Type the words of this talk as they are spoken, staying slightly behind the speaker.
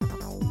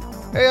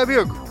Ei,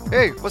 amigo.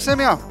 Ei, você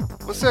mesmo.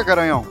 Você,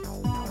 garanhão.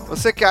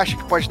 Você que acha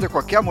que pode ter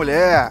qualquer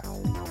mulher,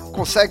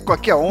 consegue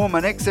qualquer uma,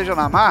 nem que seja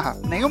na marra,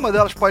 nenhuma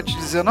delas pode te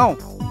dizer não?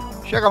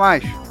 Chega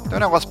mais. Tem um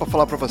negócio pra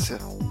falar pra você.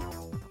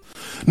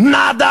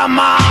 Nada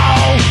mal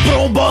pra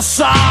um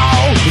boçal,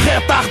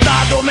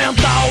 retardado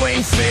mental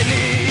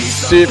infeliz.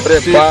 Se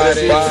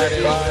prepare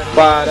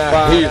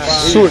para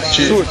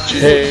Rissut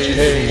Resmunga.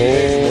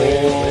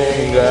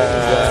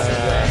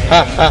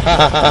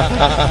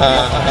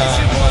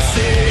 Se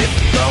você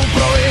tão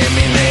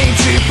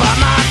proeminente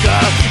panaca,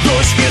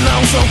 dos que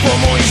não são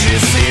comuns de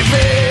se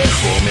ver,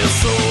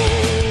 começou.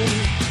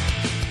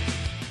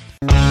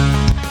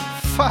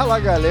 Fala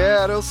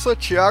galera, eu sou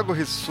Thiago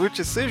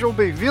Rissut e sejam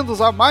bem-vindos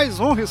a mais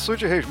um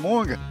Rissut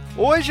Resmunga.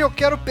 Hoje eu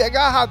quero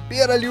pegar a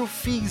rabeira ali, o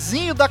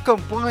finzinho da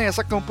campanha,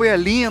 essa campanha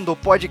linda, o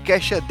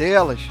podcast é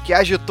delas, que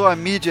agitou a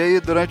mídia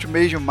aí durante o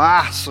mês de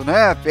março,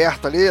 né,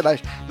 perto ali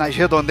nas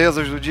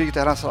redondezas do Dia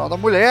Internacional da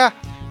Mulher.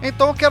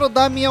 Então eu quero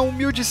dar minha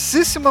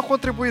humildíssima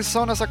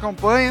contribuição nessa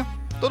campanha.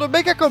 Tudo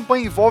bem que a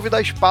campanha envolve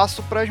dar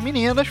espaço para as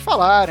meninas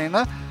falarem,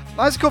 né?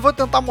 Mas o que eu vou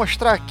tentar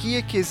mostrar aqui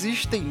é que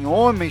existem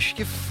homens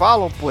que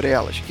falam por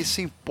elas, que se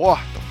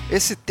importam.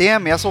 Esse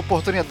tema e essa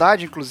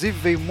oportunidade, inclusive,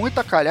 veio muito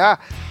a calhar,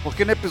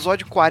 porque no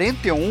episódio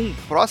 41,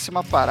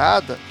 próxima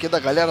parada, aqui da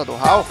galera do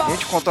HAL, a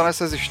gente contando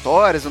essas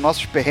histórias e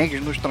nossos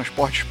perrengues nos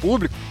transportes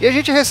públicos, e a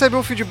gente recebeu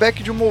um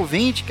feedback de uma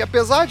ouvinte que,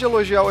 apesar de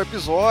elogiar o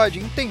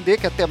episódio e entender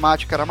que a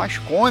temática era mais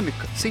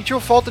cômica, sentiu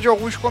falta de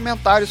alguns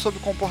comentários sobre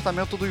o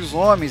comportamento dos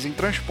homens em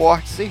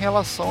transportes em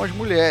relação às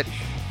mulheres.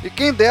 E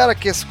quem dera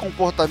que esse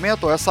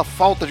comportamento, ou essa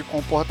falta de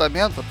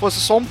comportamento, fosse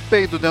só um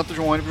peido dentro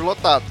de um ônibus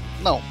lotado.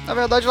 Não, na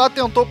verdade ela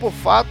atentou pro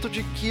fato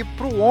de que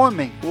pro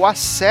homem o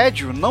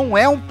assédio não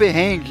é um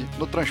perrengue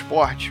no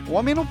transporte. O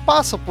homem não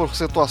passa por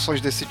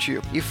situações desse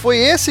tipo. E foi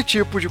esse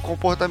tipo de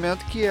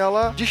comportamento que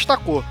ela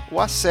destacou.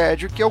 O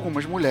assédio que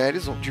algumas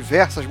mulheres, ou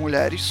diversas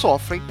mulheres,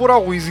 sofrem por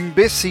alguns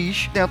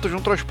imbecis dentro de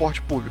um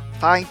transporte público.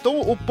 Tá? Então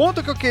o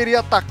ponto que eu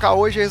queria atacar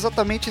hoje é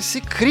exatamente esse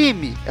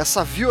crime,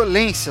 essa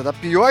violência da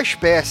pior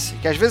espécie.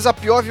 Que às vezes a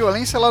pior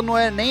violência ela não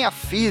é nem a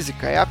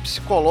física, é a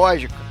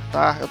psicológica.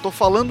 Tá? Eu tô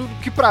falando do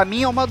que pra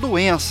mim é uma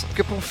doença,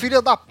 porque pra um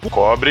filho da puta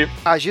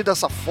agir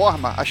dessa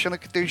forma, achando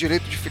que tem o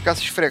direito de ficar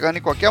se esfregando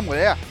em qualquer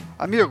mulher,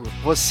 amigo,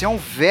 você é um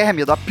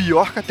verme da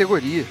pior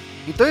categoria.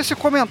 Então esse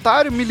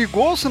comentário me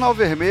ligou o sinal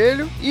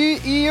vermelho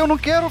e eu não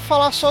quero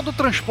falar só do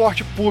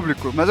transporte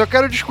público, mas eu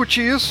quero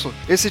discutir isso,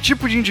 esse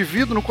tipo de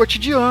indivíduo no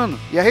cotidiano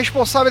e a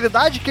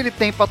responsabilidade que ele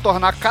tem para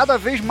tornar cada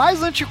vez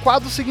mais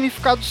antiquado o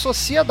significado de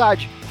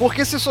sociedade.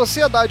 Porque se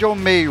sociedade é o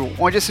meio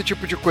onde esse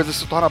tipo de coisa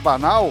se torna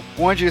banal,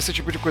 onde esse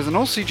tipo de coisa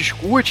não se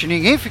discute,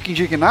 ninguém fica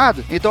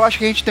indignado, então acho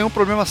que a gente tem um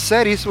problema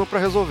seríssimo para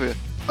resolver.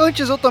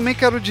 Antes eu também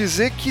quero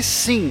dizer que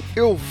sim,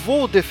 eu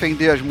vou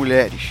defender as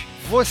mulheres.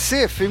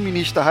 Você,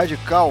 feminista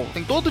radical,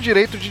 tem todo o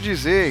direito de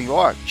dizer,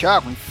 ó,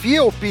 Thiago,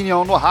 enfia a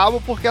opinião no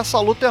rabo porque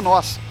essa luta é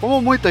nossa,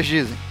 como muitas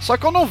dizem. Só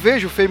que eu não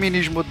vejo o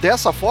feminismo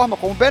dessa forma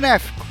como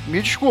benéfico.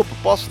 Me desculpa,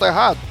 posso estar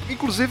errado?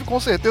 Inclusive, com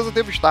certeza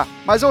devo estar.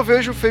 Mas eu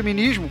vejo o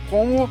feminismo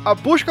como a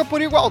busca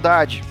por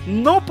igualdade,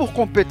 não por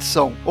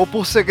competição ou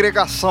por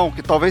segregação,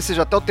 que talvez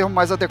seja até o termo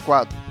mais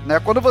adequado. Né?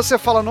 Quando você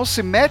fala não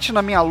se mete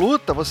na minha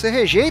luta, você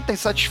rejeita a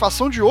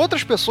insatisfação de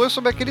outras pessoas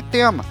sobre aquele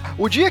tema.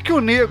 O dia que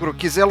o negro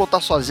quiser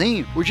lutar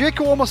sozinho, o dia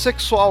que o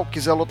homossexual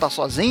quiser lutar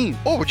sozinho,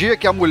 ou o dia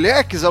que a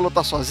mulher quiser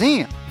lutar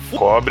sozinha,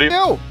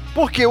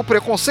 porque o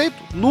preconceito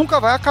nunca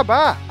vai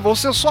acabar. Vão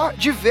ser só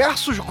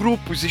diversos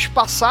grupos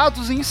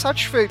espaçados e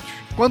insatisfeitos.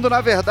 Quando,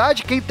 na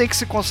verdade, quem tem que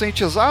se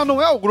conscientizar não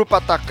é o grupo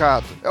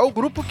atacado, é o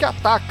grupo que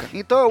ataca.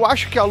 Então eu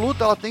acho que a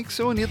luta ela tem que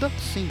ser unida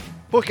sim.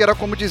 Porque era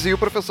como dizia o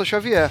professor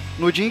Xavier,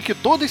 no dia em que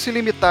todos se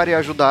limitarem a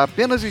ajudar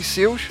apenas os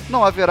seus,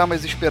 não haverá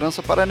mais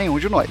esperança para nenhum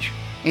de nós.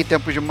 Em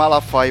tempos de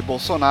Malafaia e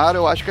Bolsonaro,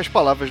 eu acho que as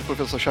palavras do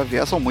professor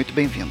Xavier são muito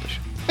bem-vindas.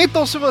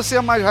 Então, se você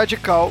é mais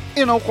radical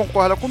e não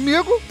concorda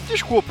comigo,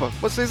 desculpa,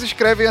 vocês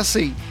escrevem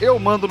assim, eu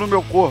mando no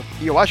meu corpo,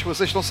 e eu acho que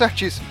vocês estão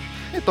certíssimos.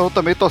 Então eu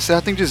também estou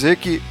certo em dizer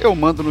que eu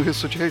mando no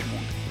Rissut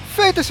Resmunga.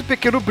 Feito esse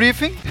pequeno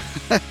briefing,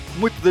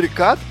 muito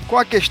delicado, com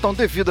a questão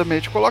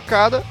devidamente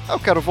colocada, eu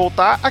quero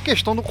voltar à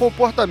questão do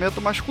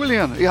comportamento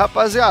masculino. E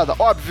rapaziada,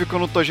 óbvio que eu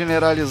não tô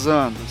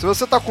generalizando. Se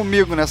você tá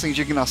comigo nessa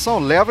indignação,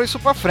 leva isso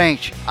pra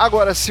frente.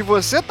 Agora, se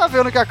você tá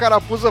vendo que a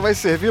carapuça vai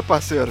servir,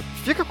 parceiro,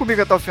 fica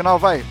comigo até o final,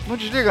 vai. Não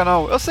desliga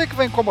não. Eu sei que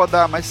vai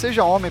incomodar, mas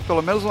seja homem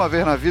pelo menos uma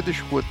vez na vida e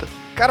escuta.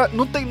 Cara,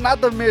 não tem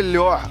nada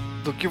melhor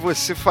do que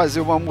você fazer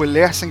uma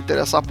mulher se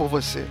interessar por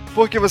você.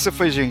 Porque você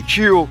foi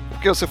gentil,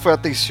 porque você foi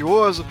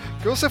atencioso,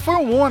 porque você foi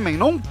um homem,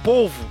 não um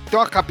polvo. Tem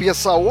uma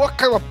cabeça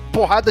oca e uma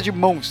porrada de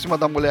mão em cima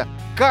da mulher.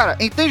 Cara,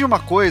 entende uma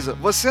coisa?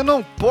 Você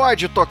não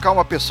pode tocar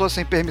uma pessoa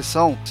sem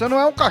permissão. Você não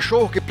é um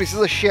cachorro que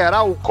precisa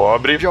cheirar o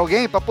cobre de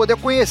alguém para poder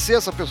conhecer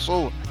essa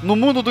pessoa. No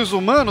mundo dos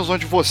humanos,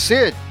 onde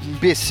você,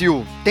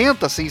 imbecil,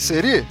 tenta se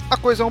inserir, a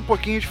coisa é um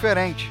pouquinho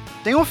diferente.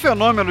 Tem um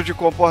fenômeno de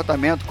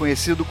comportamento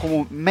conhecido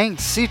como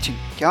man-sitting,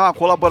 que é uma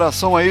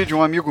colaboração aí de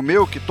um amigo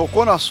meu que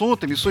tocou no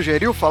assunto e me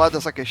sugeriu falar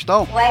dessa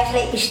questão.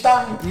 Wesley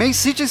Storm.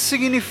 Man-sitting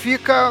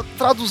significa,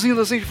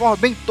 traduzindo assim de forma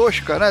bem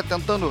tosca, né,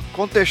 tentando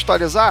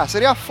contextualizar,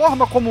 seria a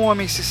forma como o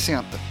homem se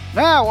senta.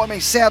 Né? O homem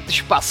senta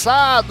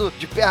espaçado,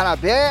 de perna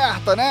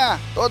aberta, né?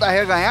 Todo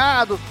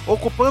arreganhado,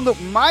 ocupando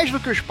mais do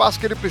que o espaço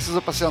que ele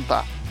precisa para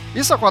sentar.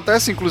 Isso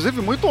acontece,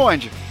 inclusive, muito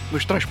onde?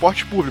 Nos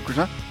transportes públicos,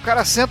 né? O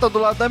cara senta do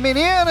lado da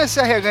menina e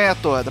se arreganha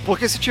toda.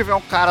 Porque se tiver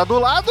um cara do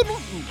lado,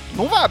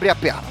 não vai abrir a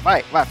perna.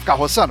 Vai ficar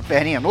roçando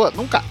perninha no outro?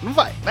 Nunca, não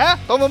vai, né?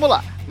 Então vamos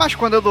lá. Mas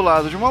quando é do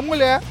lado de uma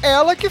mulher,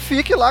 ela que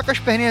fique lá com as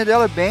perninhas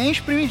dela bem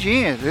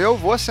espremidinhas. Eu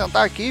vou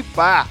sentar aqui e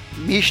pá,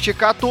 me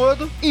esticar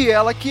todo, e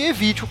ela que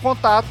evite o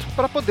contato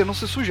para poder não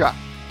se sujar.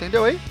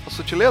 Entendeu aí? A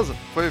sutileza?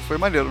 Foi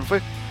maneiro, não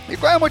foi? E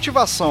qual é a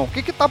motivação? O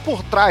que está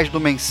por trás do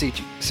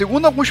man-sitting?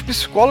 Segundo alguns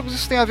psicólogos,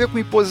 isso tem a ver com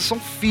imposição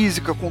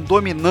física, com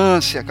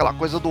dominância, aquela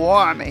coisa do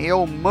homem,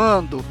 eu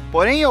mando.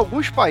 Porém, em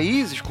alguns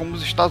países, como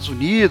os Estados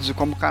Unidos e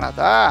como o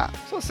Canadá,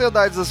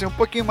 sociedades assim um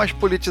pouquinho mais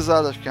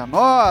politizadas que a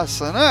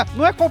nossa, né?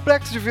 Não é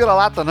complexo de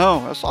vira-lata,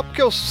 não. É só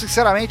porque eu,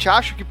 sinceramente,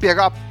 acho que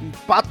pegar um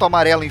pato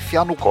amarelo e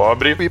enfiar no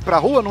cobre e ir pra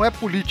rua não é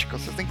política.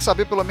 Você tem que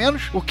saber, pelo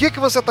menos, o que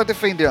você está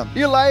defendendo.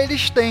 E lá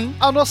eles têm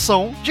a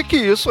noção de que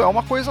isso é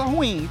uma coisa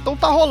ruim. Então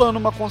tá rolando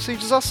uma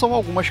conscientização,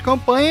 algumas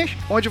campanhas,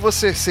 onde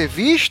você ser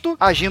visto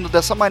agindo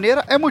dessa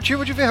maneira é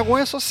motivo de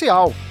vergonha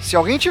social. Se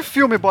alguém te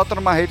filma e bota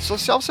numa rede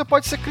social, você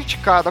pode ser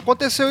criticado.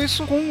 Aconteceu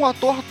isso com o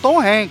ator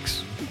Tom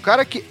Hanks, um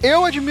cara que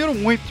eu admiro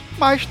muito,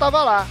 mas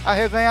estava lá,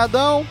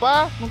 arreganhadão,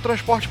 pá, num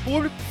transporte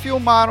público,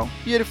 filmaram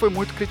e ele foi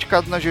muito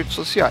criticado nas redes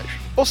sociais.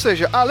 Ou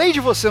seja, além de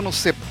você não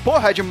ser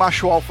porra de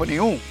macho alfa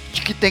nenhum,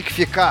 de que tem que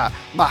ficar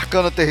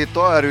marcando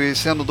território e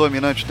sendo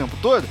dominante o tempo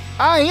todo,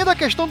 há ainda a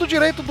questão do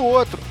direito do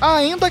outro, há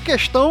ainda a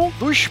questão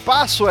do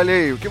espaço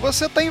alheio que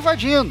você está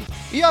invadindo.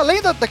 E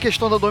além da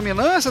questão da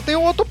dominância, tem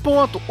um outro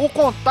ponto. O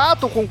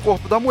contato com o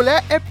corpo da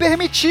mulher é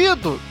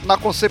permitido na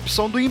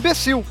concepção do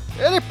imbecil.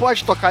 Ele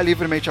pode tocar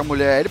livremente a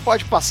mulher, ele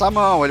pode passar a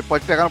mão, ele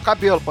pode pegar no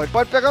cabelo,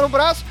 pode pegar no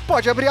braço,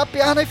 pode abrir a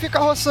perna e ficar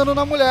roçando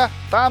na mulher,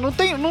 tá? Não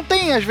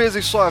tem às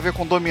vezes só a ver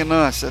com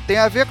dominância, tem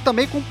a ver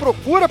também com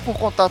procura por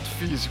contato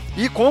físico.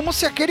 E como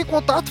se aquele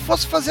contato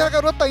fosse fazer a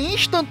garota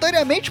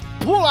instantaneamente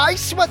pular em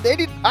cima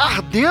dele,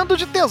 ardendo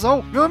de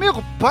tesão. Meu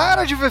amigo,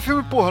 para de ver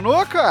filme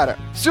pornô, cara.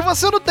 Se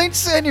você não tem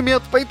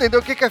discernimento pra entender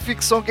o que é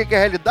ficção, o que é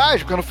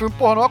realidade, porque no filme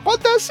pornô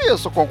acontece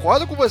isso, eu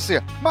concordo com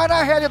você. Mas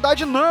na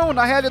realidade não,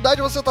 na realidade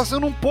você tá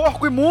sendo um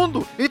porco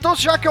imundo. Então,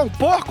 já que é um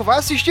porco, vai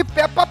assistir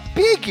Peppa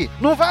Pig.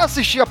 Não vai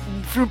assistir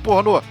um filme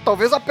pornô.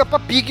 Talvez a Peppa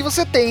Pig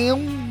você tenha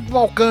um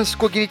alcance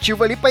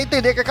cognitivo ali pra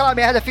entender que aquela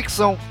merda é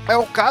ficção. É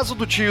o caso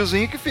do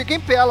tiozinho que fica em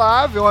pé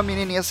lá, vê uma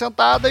menininha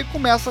sentada e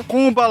começa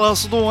com o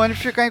balanço do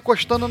ônibus ficar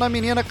encostando na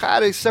menina.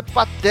 Cara, isso é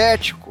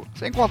patético.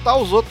 Sem contar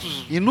os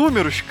outros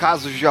inúmeros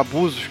casos de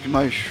abusos que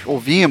nós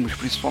ouvimos,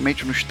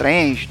 principalmente nos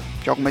trens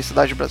de algumas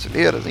cidades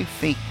brasileiras,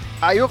 enfim.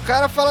 Aí o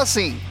cara fala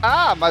assim,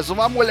 mas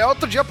uma mulher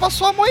outro dia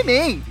passou a mão em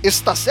mim.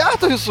 Isso tá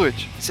certo,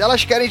 Rissut? Se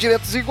elas querem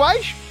direitos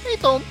iguais,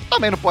 então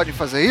também não podem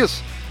fazer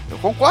isso. Eu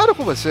concordo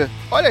com você.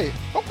 Olha aí,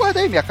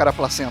 concordei, minha cara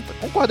placenta.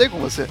 Concordei com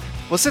você.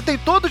 Você tem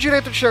todo o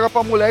direito de chegar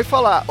pra mulher e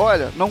falar,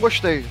 olha, não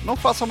gostei, não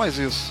faça mais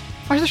isso.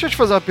 Mas deixa eu te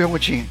fazer uma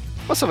perguntinha.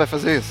 Você vai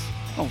fazer isso?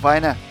 Não vai,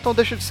 né? Então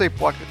deixa de ser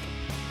hipócrita.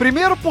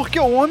 Primeiro porque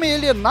o homem,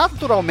 ele é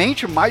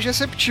naturalmente mais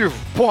receptivo.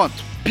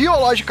 Ponto.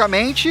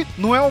 Biologicamente,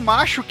 não é o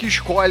macho que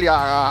escolhe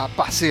a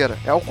parceira.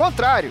 É o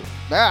contrário.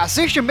 Né?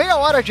 Assiste meia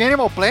hora de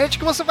Animal Planet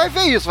que você vai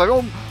ver isso. Vai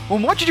ver um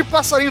monte de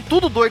passarinho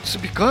tudo doido se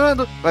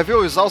bicando. Vai ver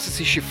os alces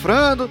se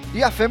chifrando.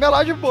 E a fêmea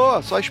lá de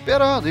boa, só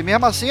esperando. E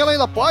mesmo assim ela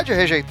ainda pode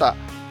rejeitar.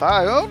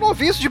 Tá? Eu não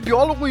ouvi isso de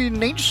biólogo e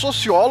nem de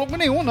sociólogo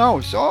nenhum, não.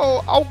 Isso é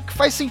algo que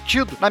faz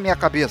sentido na minha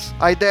cabeça.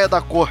 A ideia da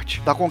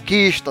corte, da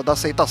conquista, da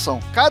aceitação.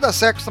 Cada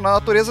sexo na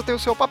natureza tem o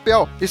seu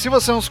papel. E se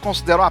você não se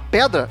considera uma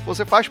pedra,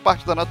 você faz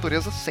parte da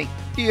natureza sim.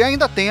 E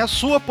ainda tem a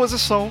sua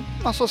posição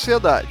na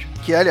sociedade.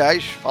 Que,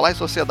 aliás, falar em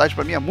sociedade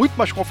pra mim é muito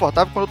mais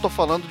confortável quando eu tô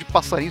falando de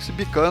passarinho se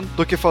bicando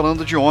do que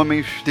falando de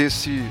homens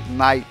desse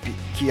naipe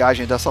que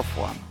agem dessa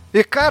forma.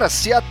 E, cara,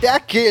 se até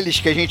aqueles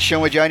que a gente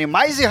chama de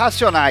animais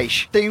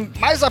irracionais têm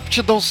mais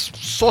aptidão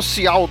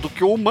social do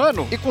que o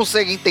humano e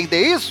conseguem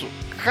entender isso,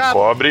 cara,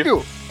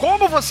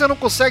 como você não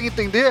consegue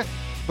entender?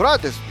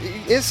 Brothers,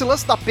 esse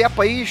lance da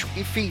Peppa aí,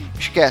 enfim,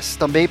 esquece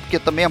também, porque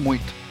também é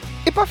muito.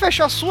 E pra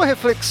fechar sua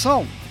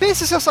reflexão,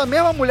 pense se essa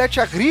mesma mulher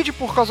te agride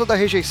por causa da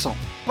rejeição.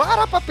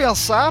 Para pra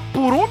pensar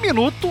por um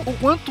minuto o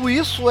quanto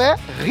isso é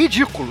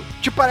ridículo.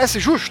 Te parece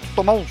justo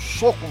tomar um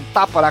soco, um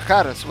tapa na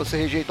cara se você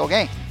rejeita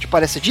alguém? Te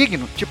parece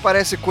digno? Te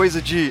parece coisa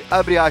de,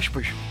 abre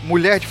aspas,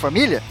 mulher de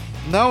família?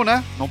 Não,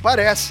 né? Não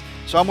parece.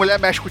 Se uma mulher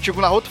mexe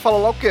contigo na rua, tu fala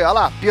lá o quê? Ah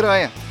lá,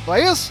 piranha. Não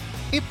é isso?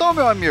 Então,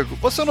 meu amigo,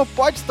 você não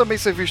pode também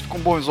ser visto com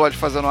bons olhos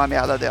fazendo uma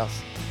merda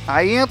dessa.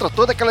 Aí entra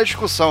toda aquela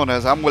discussão,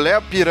 né? A mulher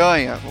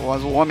piranha,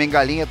 o homem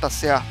galinha tá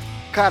certo.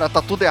 Cara,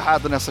 tá tudo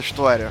errado nessa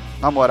história.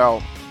 Na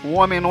moral, o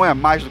homem não é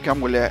mais do que a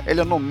mulher.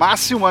 Ele é no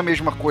máximo a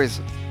mesma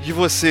coisa. de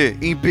você,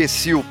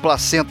 imbecil,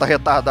 placenta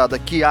retardada,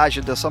 que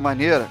age dessa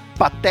maneira,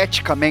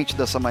 pateticamente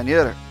dessa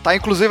maneira, tá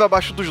inclusive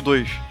abaixo dos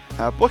dois.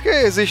 Porque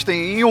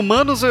existem, em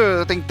humanos,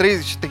 tem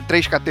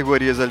três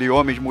categorias ali,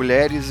 homens,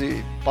 mulheres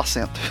e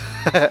placenta.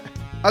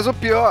 Mas o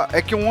pior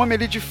é que um homem,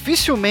 ele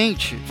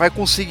dificilmente vai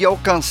conseguir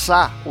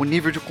alcançar o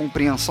nível de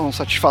compreensão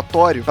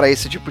satisfatório para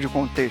esse tipo de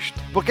contexto.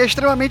 Porque é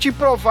extremamente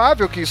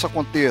improvável que isso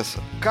aconteça.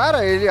 O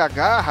cara, ele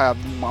agarra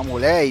uma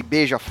mulher e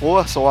beija à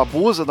força ou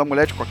abusa da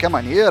mulher de qualquer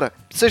maneira,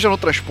 seja no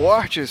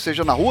transporte,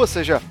 seja na rua,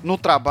 seja no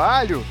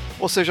trabalho,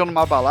 ou seja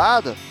numa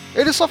balada.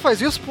 Ele só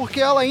faz isso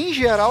porque ela, em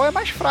geral, é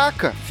mais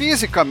fraca,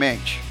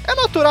 fisicamente. É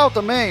natural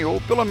também,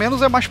 ou pelo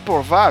menos é mais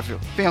provável,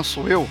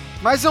 penso eu.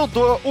 Mas eu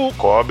dou o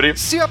cobre.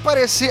 Se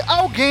aparecer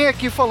alguém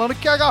aqui falando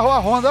que agarrou a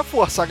Honda à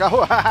força,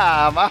 agarrou.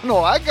 Mas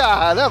não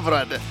agarra, né,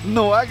 brother?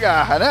 Não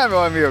agarra, né,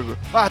 meu amigo?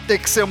 Mas tem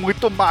que ser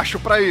muito macho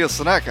pra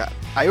isso, né, cara?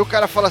 Aí o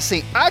cara fala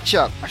assim,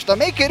 Thiago, mas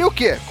também queria o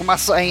quê? Com uma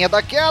sainha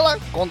daquela,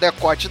 com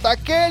decote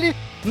daquele.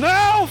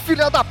 Não,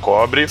 filha da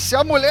cobre. Se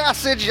a mulher é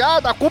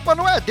assediada, a culpa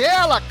não é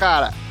dela,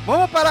 cara.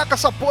 Vamos parar com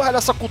essa porra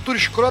dessa cultura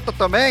escrota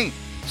também.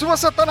 Se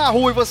você tá na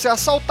rua e você é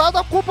assaltado,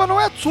 a culpa não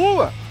é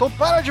sua. Então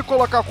para de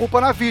colocar a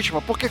culpa na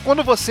vítima, porque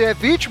quando você é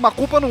vítima, a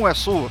culpa não é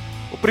sua.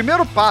 O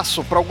primeiro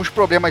passo para alguns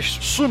problemas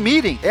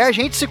sumirem é a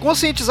gente se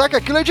conscientizar que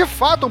aquilo é de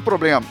fato um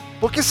problema.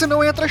 Porque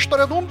senão entra a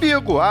história do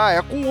umbigo.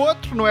 É com o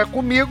outro, não é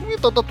comigo,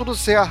 então tá tudo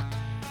certo.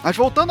 Mas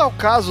voltando ao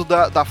caso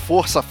da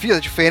força física,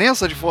 a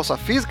diferença de força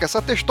física,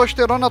 essa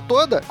testosterona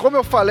toda, como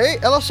eu falei,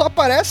 ela só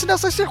aparece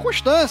nessas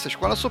circunstâncias,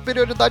 quando a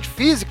superioridade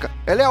física,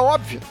 ela é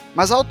óbvia.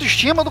 Mas a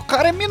autoestima do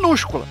cara é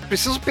minúscula.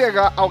 Preciso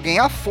pegar alguém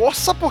à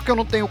força porque eu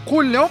não tenho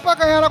culhão pra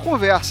ganhar na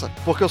conversa.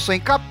 Porque eu sou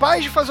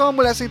incapaz de fazer uma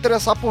mulher se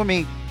interessar por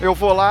mim. Eu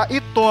vou lá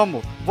e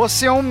tomo.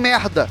 Você é um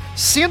merda.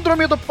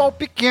 Síndrome do pau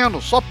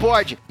pequeno, só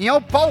pode. E é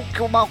o pau,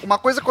 uma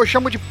coisa que eu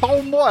chamo de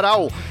pau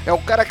moral. É o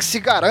cara que se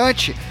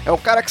garante, é o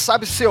cara que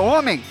sabe ser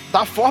homem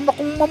da forma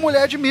como uma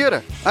mulher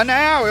admira.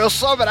 Não, eu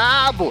sou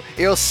brabo,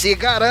 eu se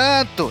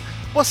garanto.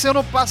 Você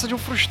não passa de um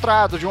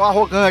frustrado, de um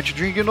arrogante,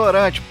 de um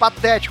ignorante,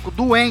 patético,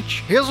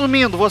 doente.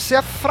 Resumindo, você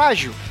é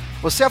frágil.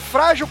 Você é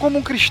frágil como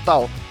um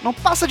cristal. Não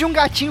passa de um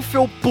gatinho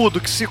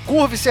felpudo que se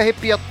curva e se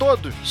arrepia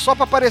todo só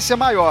pra parecer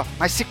maior.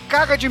 Mas se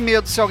caga de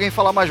medo se alguém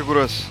falar mais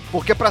grosso.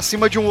 Porque pra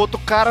cima de um outro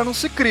cara não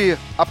se cria.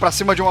 Pra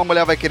cima de uma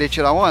mulher vai querer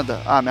tirar onda?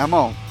 Meu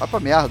irmão, vai pra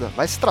merda,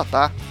 vai se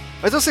tratar.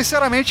 Mas eu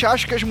sinceramente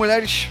acho que as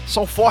mulheres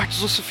são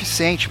fortes o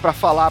suficiente pra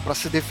falar, pra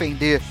se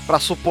defender, pra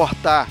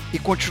suportar e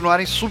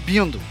continuarem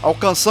subindo,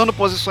 alcançando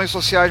posições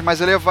sociais mais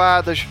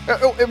elevadas.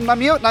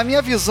 Na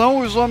minha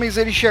visão, os homens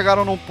eles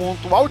chegaram num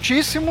ponto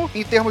altíssimo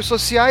em termos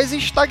sociais e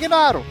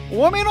estagnaram. O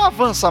homem não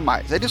avança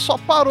mais, ele só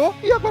parou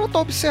e agora tá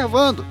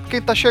observando.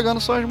 Quem tá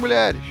chegando são as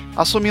mulheres,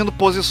 assumindo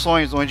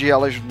posições onde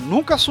elas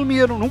nunca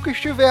assumiram, nunca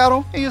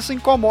estiveram, e isso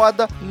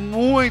incomoda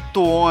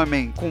muito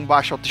homem com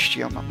baixa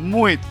autoestima,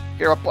 muito.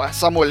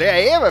 Essa mulher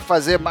aí vai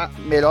fazer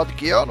melhor do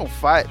que eu? Não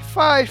faz.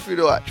 Faz,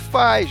 filhote,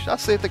 faz.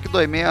 Aceita que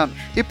dói menos.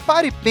 E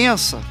para e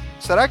pensa,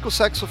 será que o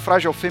sexo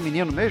frágil é o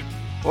feminino mesmo?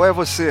 Ou é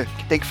você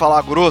que tem que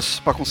falar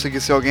grosso pra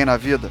conseguir ser alguém na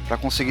vida? Pra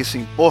conseguir se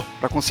impor?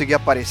 Pra conseguir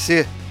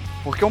aparecer?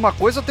 Porque uma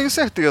coisa eu tenho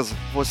certeza,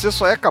 você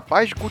só é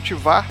capaz de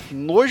cultivar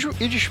nojo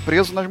e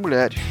desprezo nas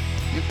mulheres.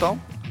 Então,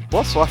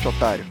 boa sorte,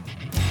 otário.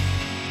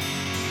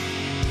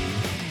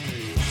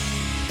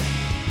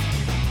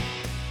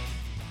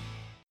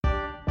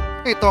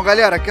 Então,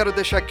 galera, quero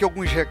deixar aqui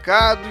alguns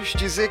recados,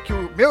 dizer que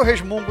o meu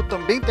resmungo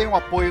também tem um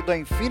apoio da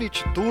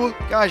Infinity Tour,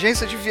 que é uma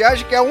agência de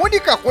viagem que é a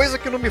única coisa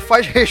que não me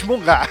faz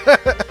resmungar.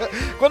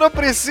 Quando eu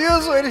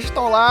preciso, eles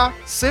estão lá,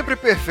 sempre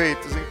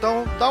perfeitos.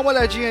 Então, dá uma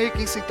olhadinha aí,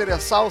 quem se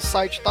interessar, o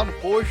site tá no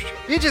post.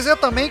 E dizer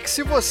também que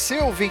se você,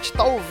 ouvinte,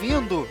 tá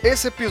ouvindo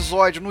esse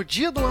episódio no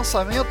dia do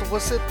lançamento,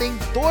 você tem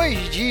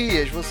 2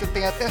 dias, você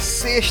tem até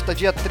sexta,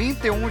 dia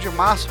 31 de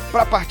março,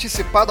 para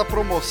participar da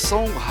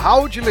promoção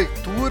Hall de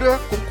Leitura,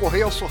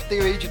 concorrer ao sorteio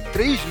aí de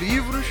 3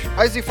 livros.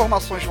 As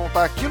informações vão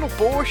estar aqui no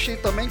post e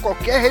também em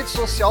qualquer rede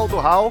social do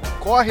Hall.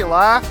 Corre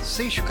lá,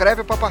 se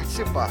inscreve para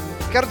participar.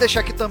 Quero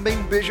deixar aqui também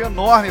um beijo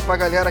enorme pra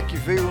galera que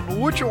veio no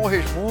último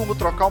resmungo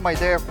trocar uma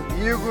ideia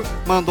comigo,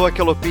 mandou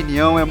aquela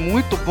opinião, é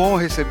muito bom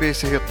receber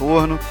esse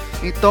retorno.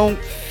 Então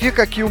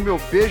fica aqui o meu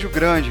beijo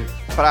grande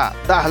para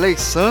Darley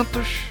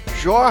Santos,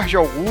 Jorge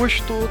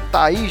Augusto,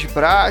 Thaís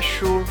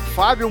Bracho,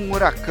 Fábio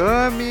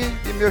Murakami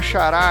e meu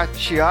xará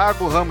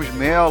Thiago Ramos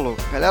Melo.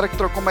 Galera que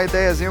trocou uma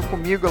ideiazinha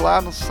comigo lá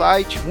no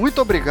site,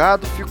 muito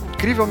obrigado, fico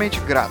incrivelmente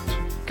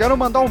grato. Quero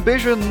mandar um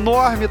beijo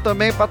enorme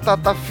também pra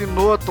Tata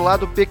Finoto, lá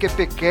do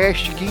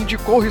PQPcast, que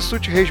indicou o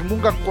Rissut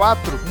Resmunga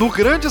 4 no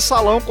Grande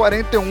Salão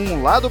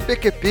 41, lá do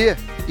PQP.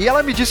 E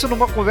ela me disse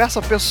numa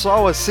conversa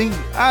pessoal assim,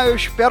 eu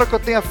espero que eu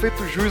tenha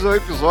feito jus ao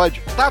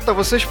episódio. Tata,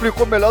 você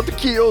explicou melhor do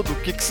que eu do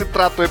que se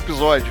trata o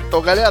episódio.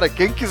 Então, galera,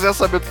 quem quiser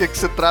saber do que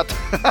se trata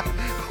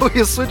o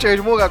Rissut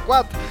Resmunga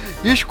 4,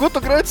 escuta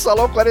o Grande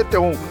Salão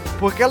 41,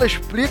 porque ela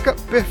explica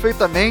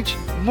perfeitamente,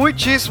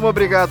 Muitíssimo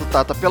obrigado,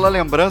 Tata, pela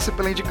lembrança e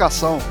pela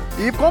indicação.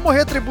 E como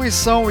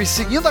retribuição e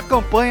seguindo a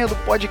campanha do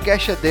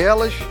podcast é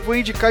delas, vou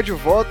indicar de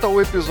volta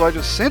o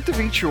episódio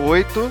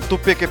 128 do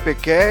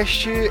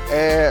PQPcast,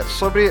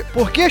 sobre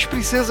por que as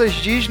princesas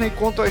Disney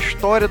contam a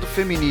história do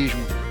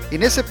feminismo. E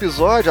nesse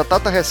episódio, a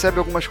Tata recebe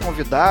algumas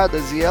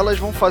convidadas e elas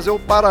vão fazer o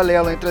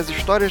paralelo entre as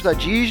histórias da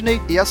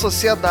Disney e a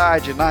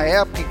sociedade na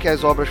época em que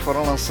as obras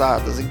foram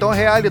lançadas. Então,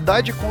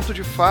 realidade e conto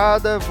de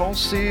fada vão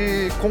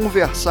se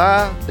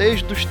conversar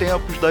desde os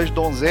tempos das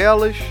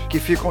donzelas que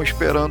ficam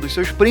esperando os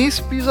seus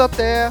príncipes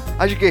até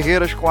as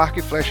guerreiras com arco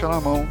e flecha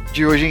na mão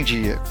de hoje em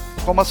dia.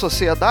 Como a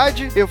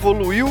sociedade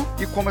evoluiu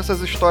e como essas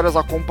histórias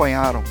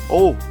acompanharam,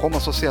 ou como a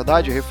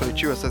sociedade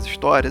refletiu essas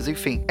histórias,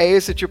 enfim. É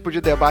esse tipo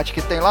de debate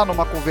que tem lá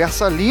numa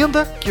conversa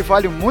linda, que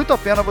vale muito a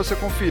pena você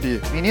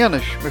conferir.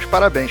 Meninas, meus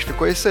parabéns,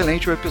 ficou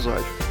excelente o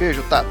episódio.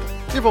 Beijo, Tata.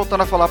 E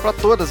voltando a falar pra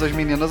todas as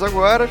meninas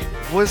agora,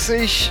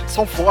 vocês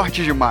são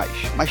fortes demais,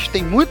 mas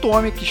tem muito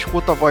homem que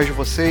escuta a voz de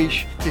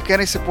vocês, que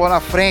querem se pôr na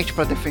frente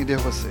pra defender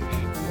vocês.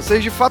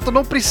 Vocês de fato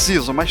não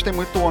precisam, mas tem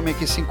muito homem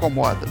que se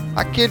incomoda.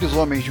 Aqueles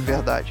homens de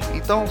verdade.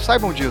 Então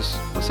saibam disso.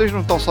 Vocês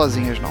não estão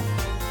sozinhas, não.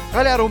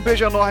 Galera, um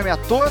beijo enorme a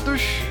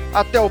todos.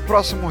 Até o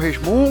próximo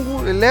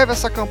resmungo. E leve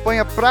essa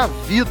campanha pra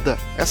vida.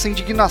 Essa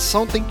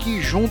indignação tem que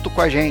ir junto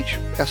com a gente.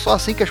 É só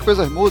assim que as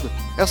coisas mudam.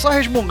 É só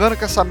resmungando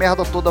que essa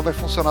merda toda vai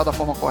funcionar da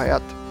forma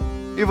correta.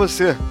 E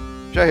você?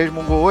 Já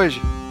resmungou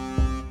hoje?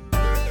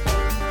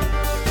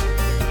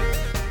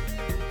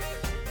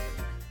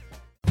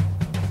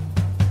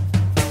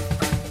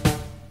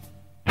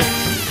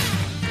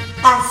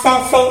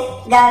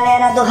 Acessem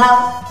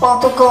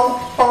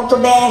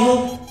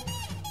galeradoral.com.br,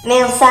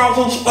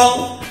 mensagens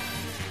em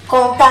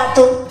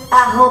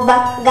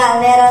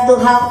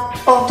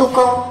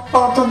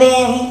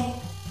contato@galeradoral.com.br.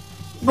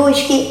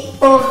 Busque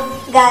por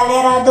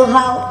Galera do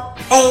Hall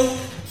em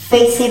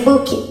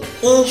Facebook,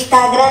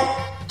 Instagram,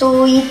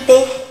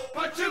 Twitter